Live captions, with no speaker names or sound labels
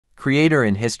Creator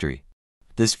in history.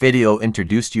 This video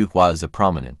introduced Yu Hua as a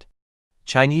prominent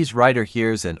Chinese writer.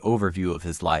 Here's an overview of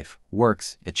his life,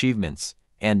 works, achievements,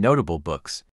 and notable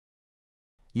books.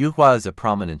 Yu Hua is a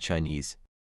prominent Chinese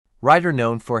writer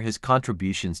known for his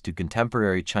contributions to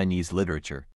contemporary Chinese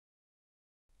literature.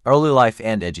 Early life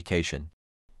and education.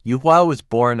 Yu Hua was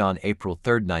born on April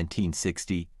 3,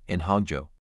 1960, in Hangzhou,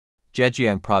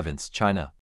 Zhejiang Province,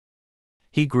 China.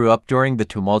 He grew up during the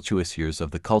tumultuous years of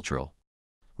the Cultural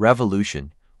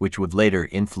Revolution, which would later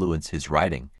influence his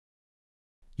writing.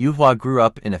 Yu Hua grew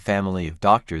up in a family of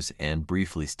doctors and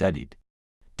briefly studied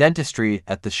dentistry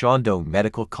at the Shandong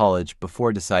Medical College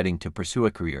before deciding to pursue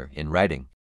a career in writing.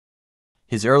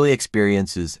 His early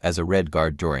experiences as a Red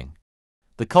Guard during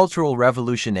the Cultural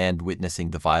Revolution and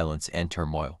witnessing the violence and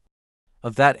turmoil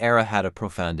of that era had a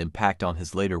profound impact on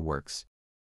his later works.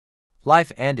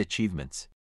 Life and achievements.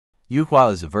 Yu Hua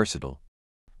is a versatile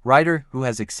writer who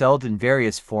has excelled in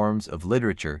various forms of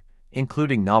literature,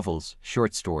 including novels,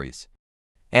 short stories,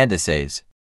 and essays.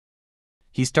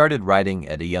 He started writing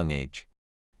at a young age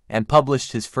and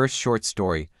published his first short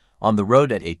story, On the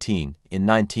Road at 18, in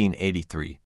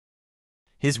 1983.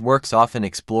 His works often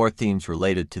explore themes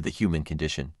related to the human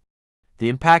condition, the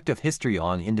impact of history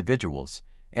on individuals,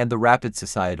 and the rapid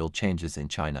societal changes in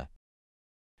China.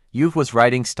 Yu Hua's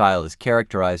writing style is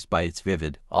characterized by its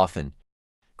vivid, often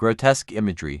grotesque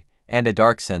imagery, and a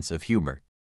dark sense of humor.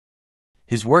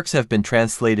 His works have been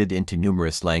translated into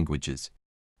numerous languages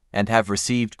and have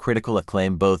received critical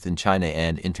acclaim both in China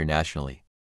and internationally.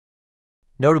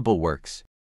 Notable works.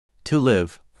 To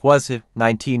Live, Huazi,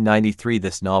 1993.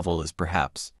 This novel is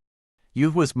perhaps Yu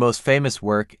Hua's most famous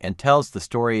work and tells the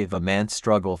story of a man's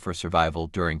struggle for survival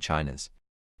during China's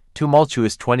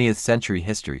tumultuous 20th century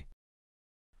history.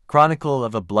 Chronicle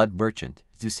of a Blood Merchant,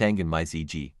 Zusangan Mai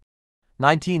Ziji,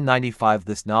 1995.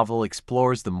 This novel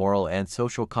explores the moral and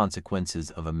social consequences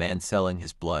of a man selling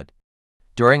his blood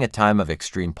during a time of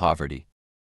extreme poverty.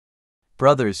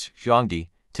 Brothers, Zhangdi,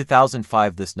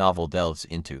 2005. This novel delves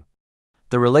into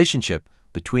the relationship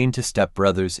between two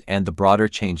step-brothers and the broader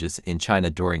changes in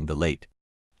China during the late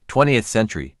 20th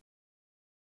century.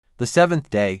 The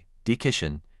Seventh Day,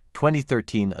 Dikishan,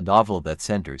 2013. A novel that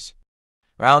centers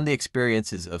around the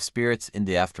experiences of spirits in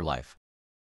the afterlife.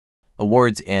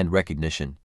 Awards and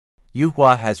recognition. Yu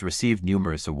Hua has received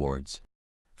numerous awards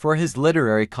for his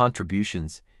literary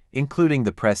contributions, including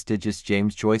the prestigious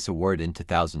James Joyce Award in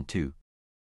 2002.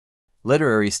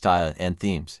 Literary style and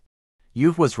themes.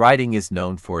 Yu Hua's writing is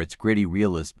known for its gritty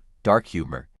realism, dark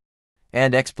humor,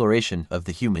 and exploration of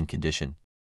the human condition.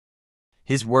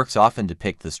 His works often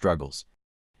depict the struggles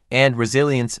and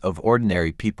resilience of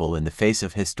ordinary people in the face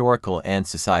of historical and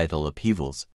societal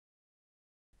upheavals.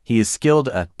 He is skilled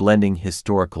at blending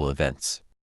historical events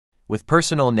with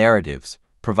personal narratives,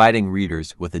 providing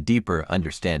readers with a deeper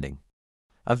understanding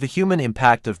of the human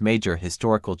impact of major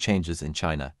historical changes in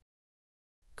China.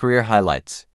 Career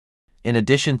highlights. In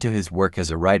addition to his work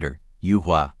as a writer, Yu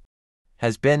Hua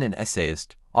has been an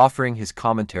essayist, offering his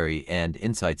commentary and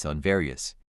insights on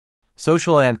various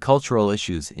social and cultural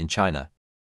issues in China.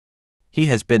 He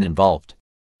has been involved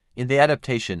in the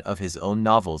adaptation of his own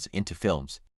novels into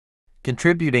films,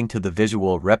 contributing to the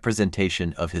visual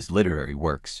representation of his literary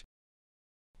works.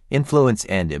 Influence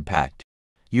and impact.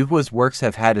 Yu Hua's works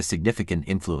have had a significant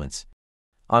influence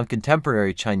on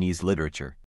contemporary Chinese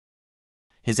literature.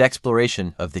 His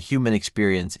exploration of the human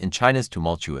experience in China's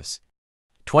tumultuous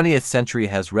 20th century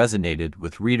has resonated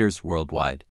with readers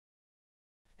worldwide.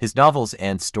 His novels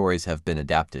and stories have been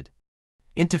adapted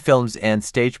into films and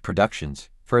stage productions,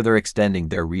 further extending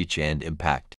their reach and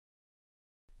impact.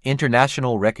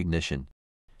 International recognition.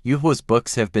 Yu Hua's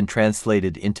books have been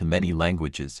translated into many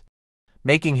languages,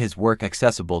 making his work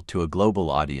accessible to a global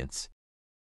audience.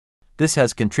 This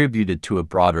has contributed to a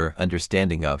broader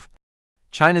understanding of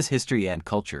China's history and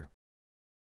culture.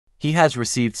 He has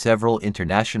received several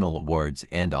international awards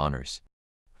and honors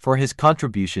for his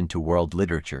contribution to world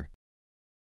literature.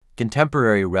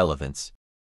 Contemporary relevance.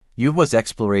 Yu Hua's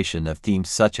exploration of themes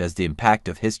such as the impact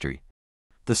of history,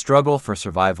 the struggle for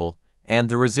survival, and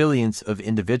the resilience of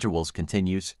individuals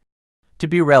continues to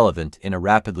be relevant in a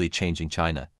rapidly changing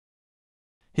China.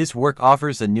 His work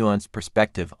offers a nuanced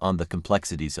perspective on the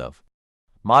complexities of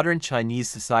modern Chinese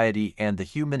society and the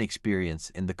human experience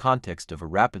in the context of a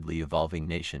rapidly evolving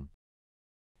nation.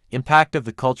 Impact of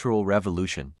the Cultural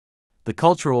Revolution. The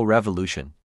Cultural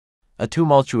Revolution, a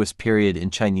tumultuous period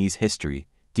in Chinese history,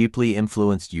 deeply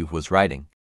influenced Yu Hua's writing.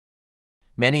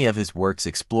 Many of his works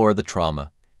explore the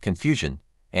trauma, confusion,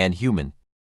 and human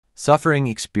suffering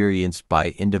experienced by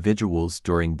individuals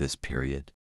during this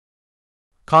period.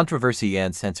 Controversy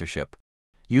and censorship.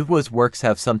 Yu Hua's works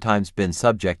have sometimes been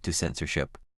subject to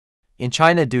censorship in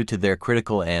China due to their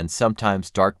critical and sometimes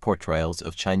dark portrayals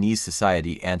of Chinese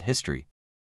society and history.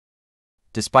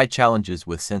 Despite challenges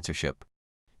with censorship,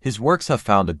 his works have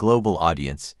found a global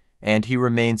audience, and he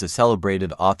remains a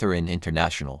celebrated author in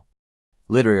international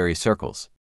literary circles.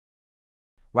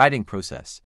 Writing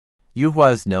process. Yu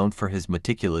Hua is known for his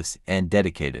meticulous and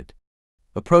dedicated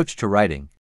approach to writing.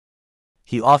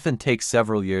 He often takes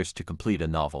several years to complete a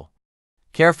novel,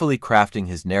 carefully crafting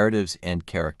his narratives and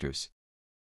characters.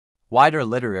 Wider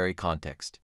literary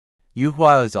context. Yu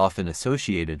Hua is often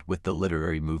associated with the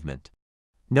literary movement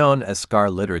known as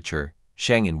scar literature,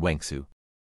 Shangin Wengsu.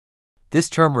 This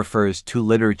term refers to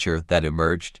literature that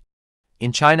emerged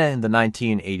in China in the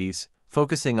 1980s,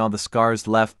 focusing on the scars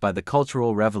left by the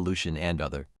Cultural Revolution and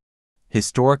other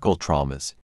historical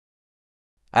traumas.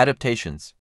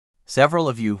 Adaptations. Several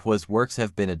of Yu Hua's works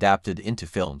have been adapted into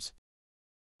films.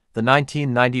 The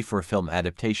 1994 film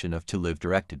adaptation of To Live,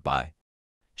 directed by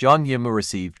Zhang Yimou,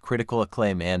 received critical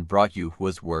acclaim and brought Yu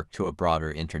Hua's work to a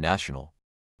broader international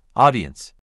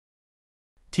audience.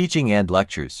 Teaching and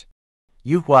lectures.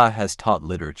 Yu Hua has taught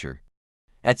literature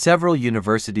at several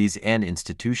universities and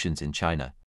institutions in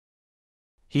China.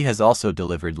 He has also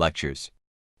delivered lectures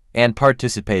and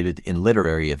participated in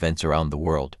literary events around the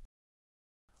world.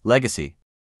 Legacy.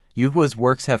 Yu Hua's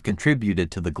works have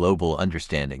contributed to the global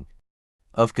understanding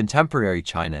of contemporary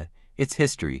China, its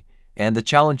history, and the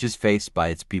challenges faced by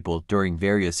its people during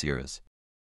various eras.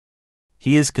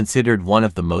 He is considered one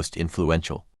of the most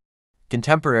influential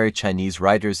contemporary Chinese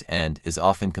writers and is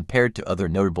often compared to other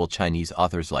notable Chinese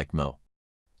authors like Mo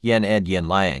Yan and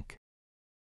enlightening.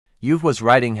 Yu Hua's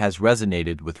writing has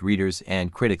resonated with readers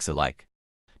and critics alike,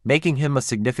 making him a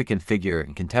significant figure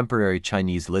in contemporary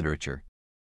Chinese literature.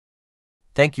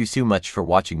 Thank you so much for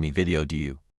watching me video. Do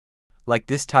you like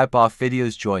this type of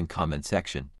videos? Join comment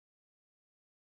section.